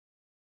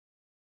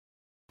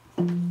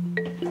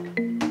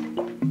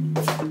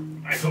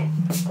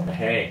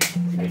Hey,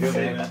 how you doing,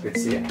 man? Good to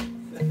see you.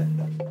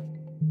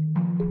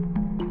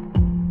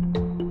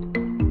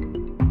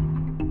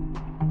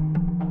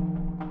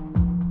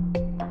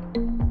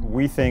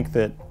 We think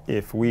that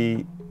if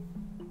we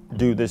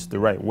do this the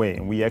right way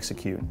and we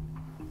execute,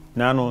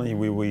 not only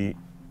will we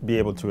be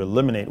able to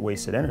eliminate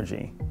wasted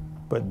energy,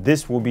 but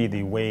this will be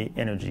the way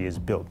energy is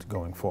built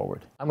going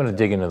forward. I'm going to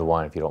dig into the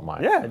wine if you don't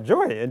mind. Yeah,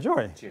 enjoy.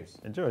 Cheers.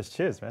 Enjoy.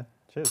 Cheers, man.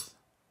 Cheers.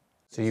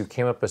 So you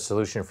came up with a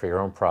solution for your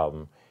own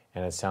problem,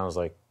 and it sounds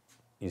like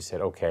you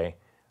said, okay,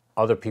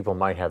 other people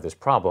might have this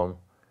problem.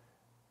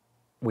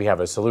 We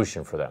have a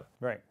solution for them.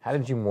 Right. How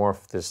did you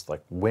morph this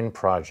like wind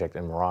project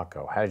in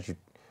Morocco?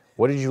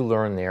 What did you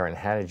learn there, and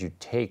how did you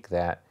take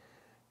that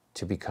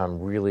to become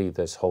really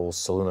this whole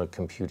Soluna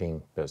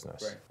computing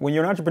business? Right. When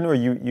you're an entrepreneur,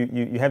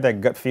 you have that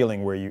gut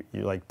feeling where you're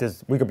like,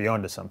 this, we could be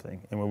onto something.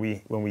 And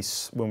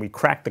when we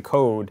cracked the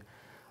code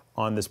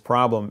on this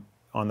problem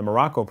on the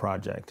Morocco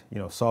project,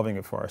 solving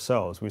it for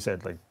ourselves, we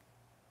said, like,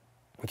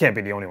 we can't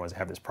be the only ones that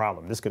have this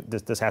problem.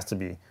 This has to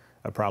be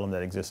a problem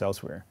that exists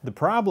elsewhere. The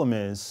problem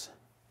is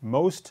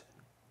most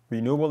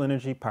renewable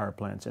energy power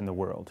plants in the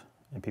world,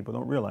 and people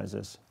don't realize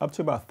this, up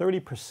to about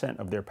 30%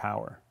 of their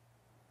power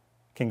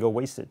can go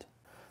wasted.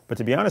 But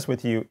to be honest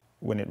with you,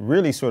 when it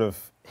really sort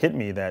of hit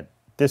me that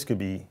this could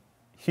be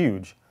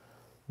huge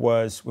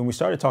was when we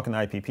started talking to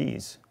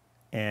IPPs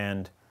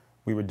and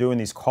we were doing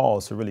these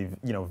calls to really,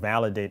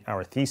 validate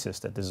our thesis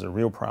that this is a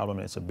real problem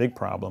and it's a big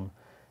problem.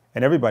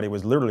 And everybody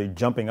was literally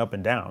jumping up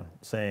and down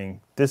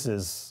saying, this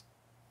is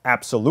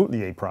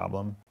absolutely a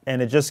problem.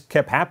 And it just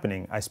kept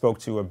happening. I spoke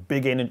to a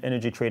big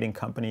energy trading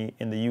company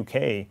in the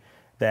UK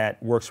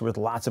that works with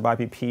lots of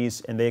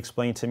IPPs, and they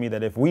explained to me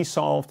that if we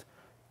solved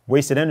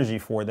wasted energy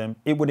for them,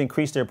 it would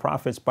increase their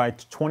profits by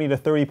 20 to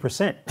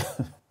 30%.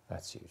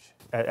 That's huge.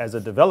 As a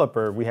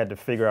developer, we had to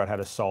figure out how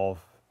to solve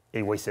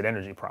a wasted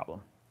energy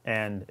problem.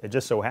 And it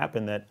just so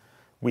happened that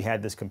we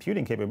had this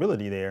computing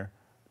capability there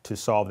to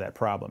solve that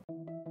problem.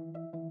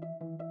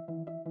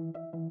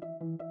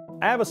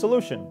 I have a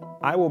solution.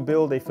 I will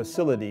build a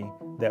facility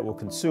that will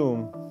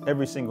consume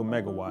every single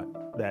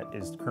megawatt that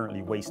is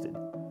currently wasted.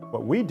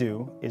 What we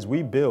do is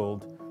we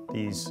build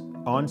these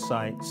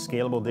on-site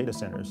scalable data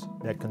centers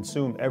that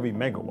consume every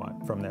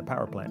megawatt from that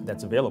power plant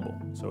that's available.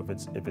 So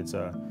if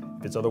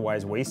it's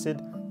otherwise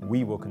wasted,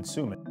 we will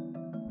consume it.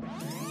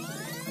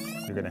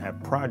 You're going to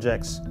have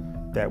projects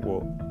that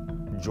will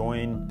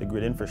join the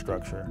grid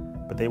infrastructure,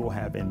 but they will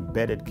have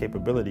embedded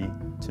capability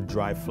to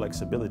drive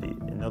flexibility.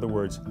 In other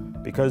words,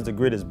 because the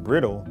grid is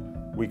brittle,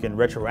 we can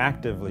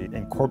retroactively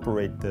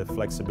incorporate the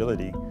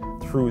flexibility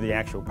through the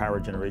actual power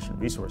generation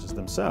resources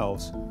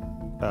themselves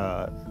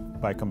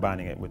by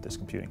combining it with this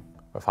computing.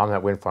 If I'm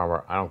that wind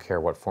farmer, I don't care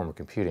what form of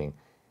computing,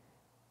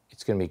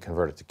 it's going to be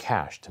converted to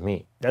cash to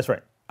me. That's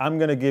right. I'm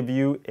going to give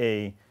you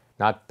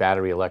not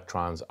battery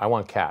electrons, I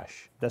want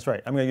cash. That's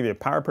right. I'm going to give you a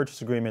power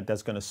purchase agreement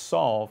that's going to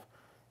solve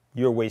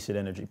your wasted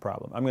energy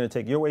problem. I'm going to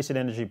take your wasted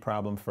energy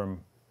problem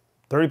from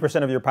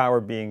 30% of your power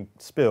being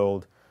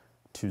spilled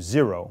to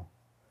 0,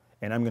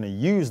 and I'm going to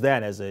use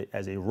that as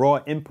a raw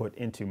input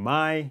into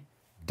my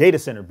data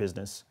center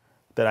business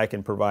that I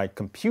can provide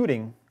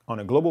computing on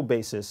a global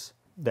basis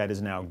that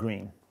is now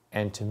green.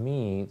 And to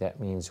me,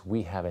 that means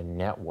we have a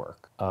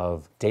network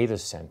of data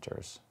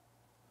centers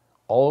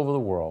all over the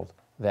world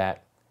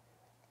that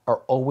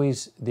are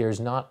always, there's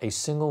not a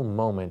single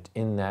moment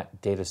in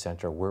that data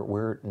center where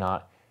we're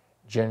not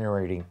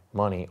generating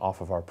money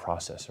off of our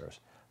processors,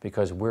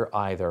 because we're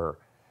either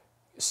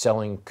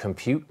selling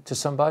compute to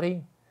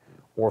somebody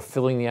or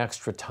filling the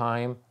extra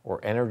time or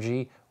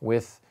energy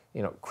with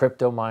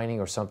crypto mining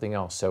or something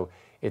else. So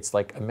it's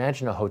like,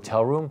 imagine a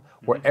hotel room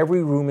where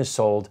every room is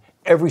sold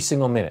every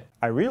single minute.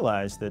 I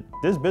realized that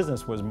this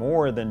business was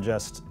more than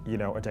just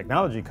a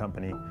technology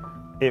company.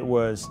 It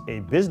was a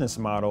business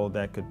model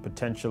that could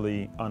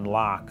potentially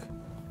unlock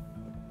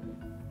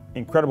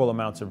incredible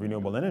amounts of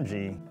renewable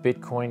energy.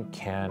 Bitcoin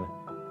can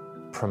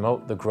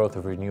promote the growth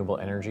of renewable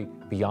energy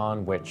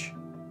beyond which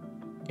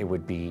it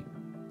would be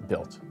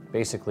built.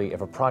 Basically,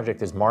 if a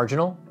project is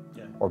marginal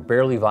or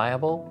barely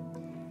viable,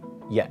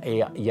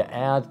 you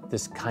add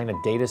this kind of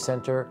data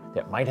center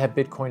that might have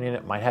Bitcoin in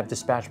it, might have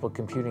dispatchable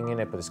computing in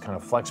it, but this kind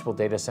of flexible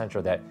data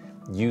center that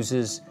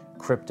uses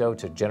crypto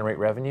to generate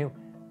revenue,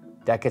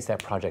 that gets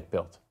that project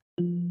built.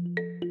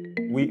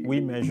 We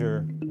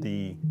measure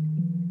the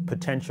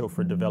potential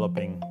for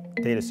developing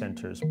data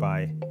centers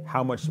by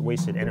how much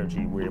wasted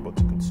energy we're able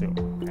to consume.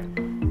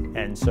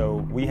 And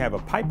so we have a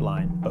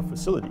pipeline of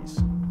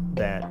facilities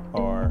that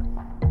are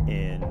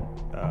in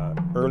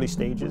early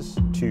stages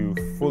to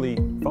fully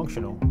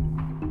functional,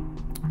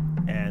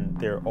 and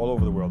they're all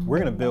over the world. We're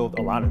going to build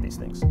a lot of these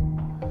things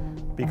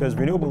because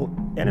renewable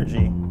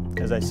energy,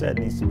 as I said,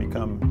 needs to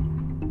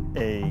become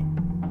a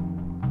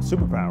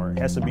superpower. It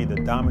has to be the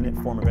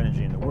dominant form of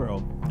energy in the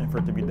world. And for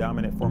it to be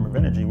dominant form of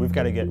energy, we've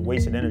got to get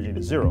wasted energy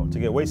to 0. To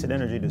get wasted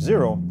energy to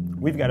 0,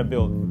 we've got to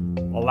build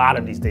a lot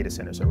of these data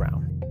centers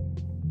around.